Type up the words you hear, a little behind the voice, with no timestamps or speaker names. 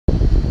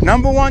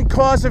#1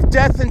 cause of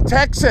death in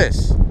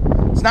Texas.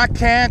 It's not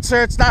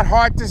cancer, it's not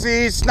heart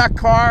disease, it's not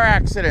car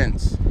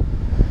accidents.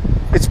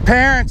 It's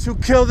parents who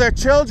kill their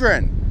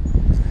children.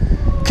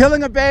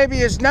 Killing a baby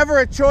is never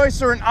a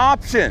choice or an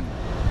option.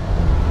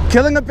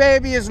 Killing a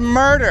baby is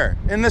murder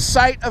in the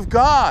sight of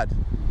God.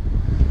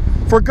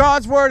 For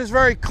God's word is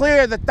very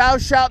clear that thou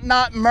shalt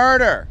not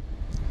murder.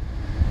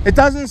 It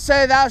doesn't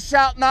say thou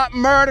shalt not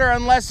murder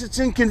unless it's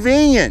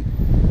inconvenient.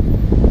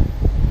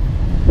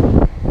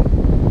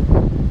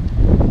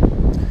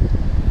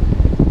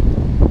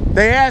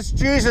 They asked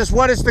Jesus,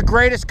 what is the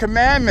greatest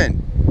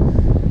commandment?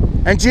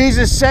 And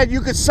Jesus said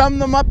you could sum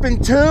them up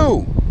in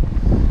 2.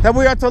 That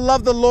we are to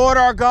love the Lord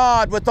our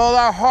God with all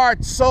our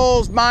heart,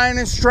 souls, mind,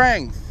 and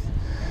strength.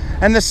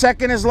 And the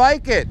second is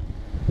like it.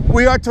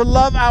 We are to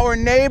love our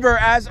neighbor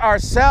as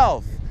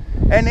ourselves.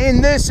 And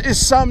in this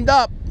is summed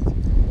up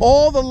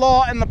all the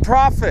law and the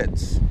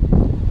prophets.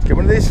 Get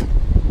one of these.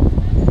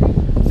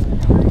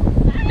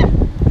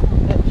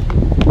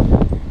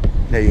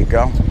 There you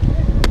go.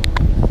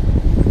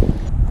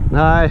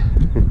 Hi.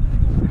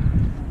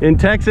 In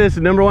Texas,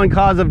 the #1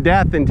 cause of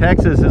death in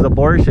Texas is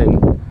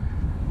abortion.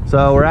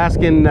 So we're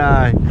asking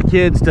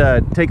kids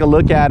to take a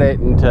look at it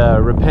and to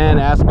repent,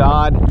 ask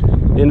God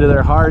into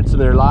their hearts and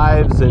their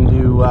lives, and to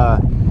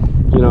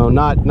you know,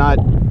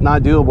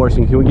 not do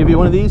abortion. Can we give you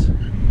one of these?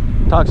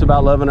 Talks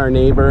about loving our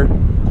neighbor.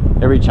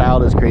 Every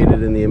child is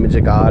created in the image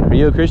of God. Are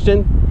you a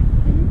Christian?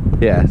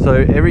 Yeah. So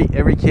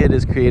every kid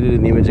is created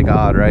in the image of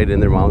God, right, in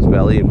their mom's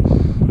belly.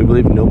 We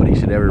believe nobody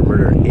should ever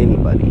murder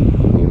anybody,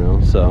 you know.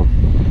 So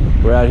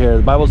we're out here.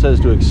 The Bible says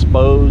to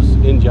expose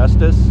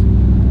injustice,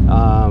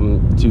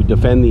 to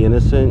defend the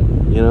innocent,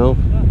 you know,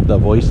 the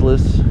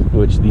voiceless,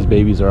 which these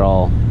babies are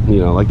all, you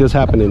know, like this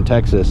happened in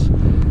Texas,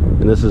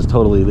 and this is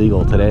totally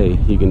legal today.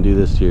 You can do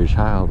this to your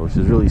child, which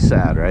is really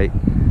sad, right?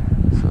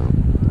 So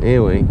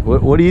anyway,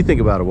 what do you think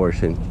about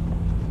abortion?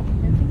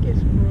 I think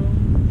it's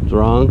wrong. It's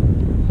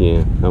wrong?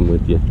 Yeah, I'm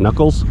with you.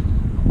 Knuckles?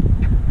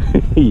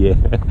 Yeah.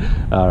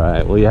 All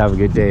right. Well, you have a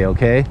good day,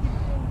 okay?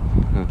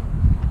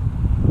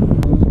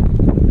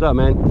 What's up,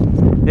 man?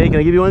 Hey, can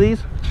I give you one of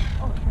these?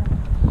 Oh,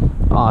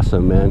 sure.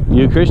 Awesome, man.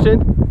 You a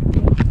Christian?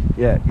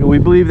 Yeah. We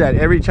believe that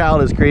every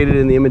child is created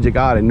in the image of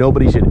God, and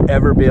nobody should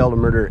ever be able to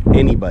murder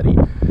anybody.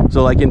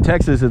 So, like in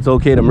Texas, it's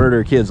okay to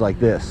murder kids like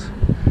this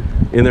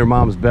in their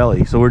mom's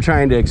belly. So we're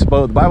trying to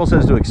expose. The Bible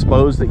says to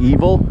expose the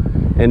evil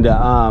and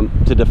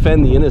to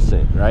defend the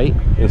innocent, right?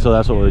 And so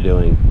that's what we're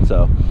doing.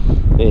 So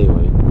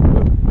anyway,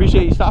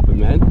 appreciate you stopping,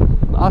 man.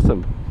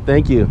 Awesome.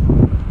 Thank you.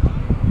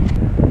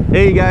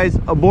 Hey guys,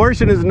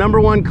 abortion is the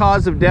 #1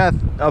 cause of death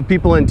of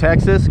people in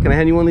Texas. Can I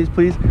hand you one of these,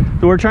 please?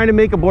 So we're trying to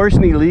make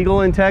abortion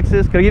illegal in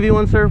Texas. Can I give you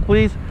one, sir,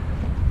 please?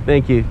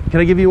 Thank you. Can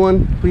I give you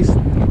one, please?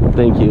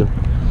 Thank you.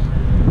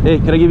 Hey,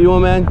 can I give you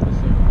one, man?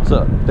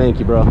 So, thank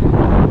you, bro.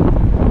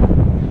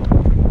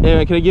 Hey,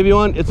 man, can I give you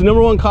one? It's the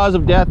 #1 cause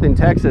of death in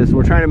Texas.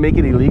 We're trying to make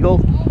it illegal.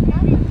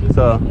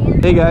 So,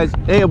 hey guys,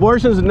 hey,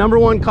 abortion is the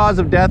 #1 cause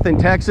of death in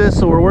Texas,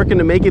 so we're working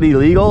to make it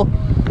illegal.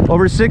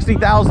 Over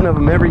 60,000 of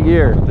them every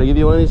year. Can I give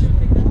you one of these?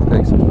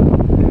 Thanks.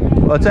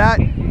 What's that?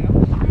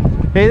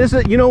 Hey, this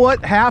is, you know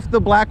what? Half the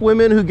black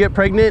women who get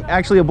pregnant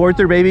actually abort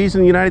their babies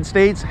in the United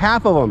States.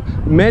 Half of them.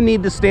 Men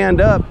need to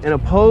stand up and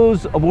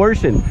oppose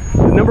abortion.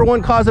 The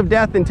 #1 cause of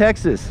death in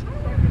Texas.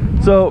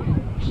 So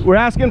we're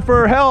asking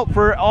for help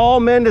for all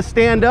men to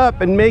stand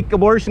up and make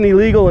abortion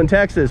illegal in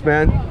Texas,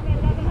 man.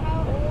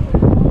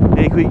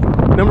 Hey,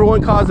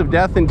 #1 cause of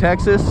death in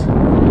Texas.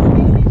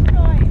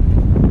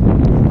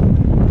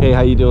 Hey,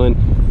 how you doing?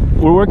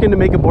 We're working to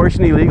make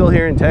abortion illegal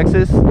here in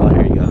Texas. Oh,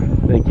 here you go.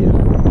 Thank you.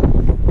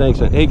 Thanks,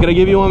 man. Hey, can I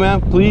give you one,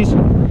 man, please?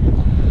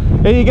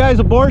 Hey, you guys,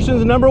 abortion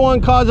is the #1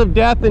 cause of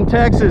death in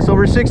Texas.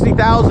 Over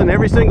 60,000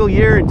 every single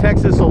year in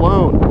Texas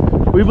alone.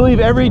 We believe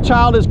every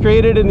child is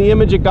created in the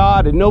image of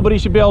God, and nobody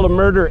should be able to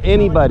murder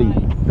anybody.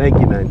 Thank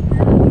you, man.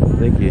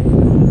 Thank you.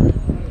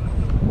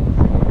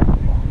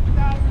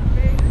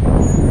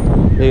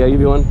 Hey, I'll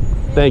give you one.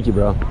 Thank you,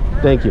 bro.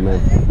 Thank you, man.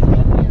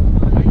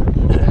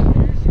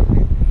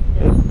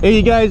 Hey,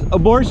 you guys,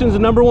 abortion is the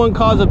 #1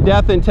 cause of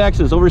death in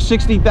Texas. Over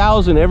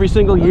 60,000 every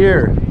single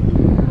year.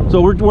 So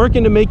we're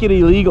working to make it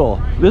illegal.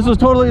 This is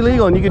totally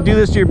legal, and you can do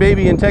this to your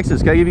baby in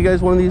Texas. Can I give you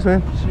guys one of these,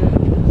 man?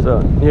 So,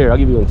 here, I'll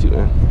give you one too,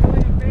 man.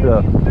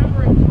 So,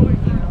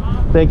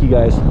 thank you,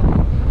 guys.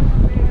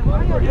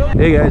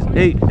 Hey, guys.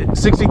 Hey,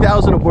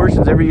 60,000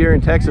 abortions every year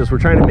in Texas. We're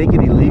trying to make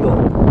it illegal.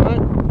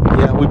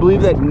 Yeah, we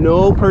believe that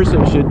no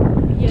person should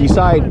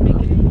decide.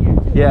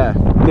 Yeah,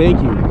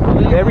 thank you.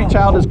 Every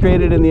child is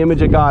created in the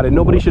image of God, and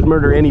nobody should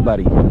murder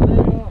anybody.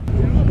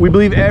 We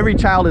believe every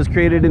child is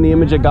created in the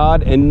image of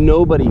God, and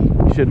nobody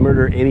should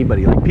murder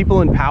anybody. Like,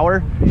 people in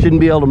power shouldn't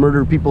be able to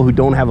murder people who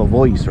don't have a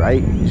voice,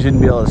 right? You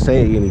shouldn't be able to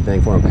say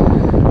anything for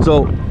them.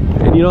 So,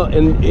 and you know,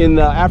 in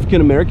the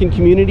African American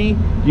community,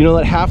 you know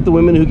that half the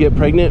women who get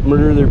pregnant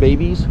murder their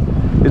babies?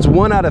 It's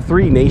 1 out of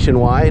 3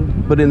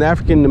 nationwide, but in the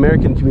African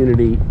American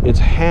community, it's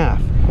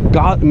half.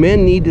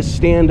 Men need to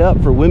stand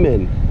up for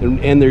women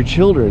and their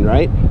children,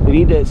 right? They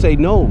need to say,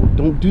 no,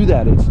 don't do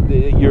that.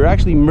 You're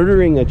actually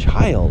murdering a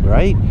child,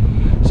 right?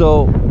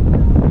 So,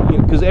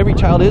 because every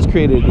child is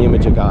created in the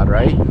image of God,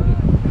 right?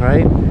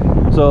 Right?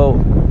 So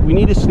we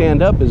need to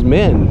stand up as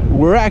men.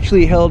 We're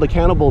actually held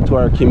accountable to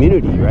our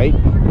community, right?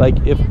 Like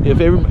if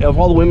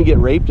all the women get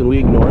raped and we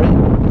ignore it,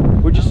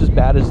 we're just as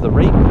bad as the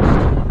rapist,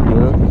 you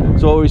know?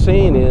 So what we're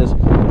saying is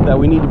that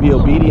we need to be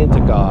obedient to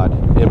God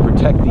and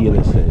protect the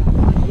innocent.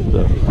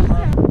 So.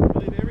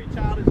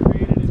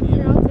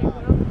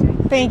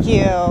 Thank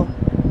you.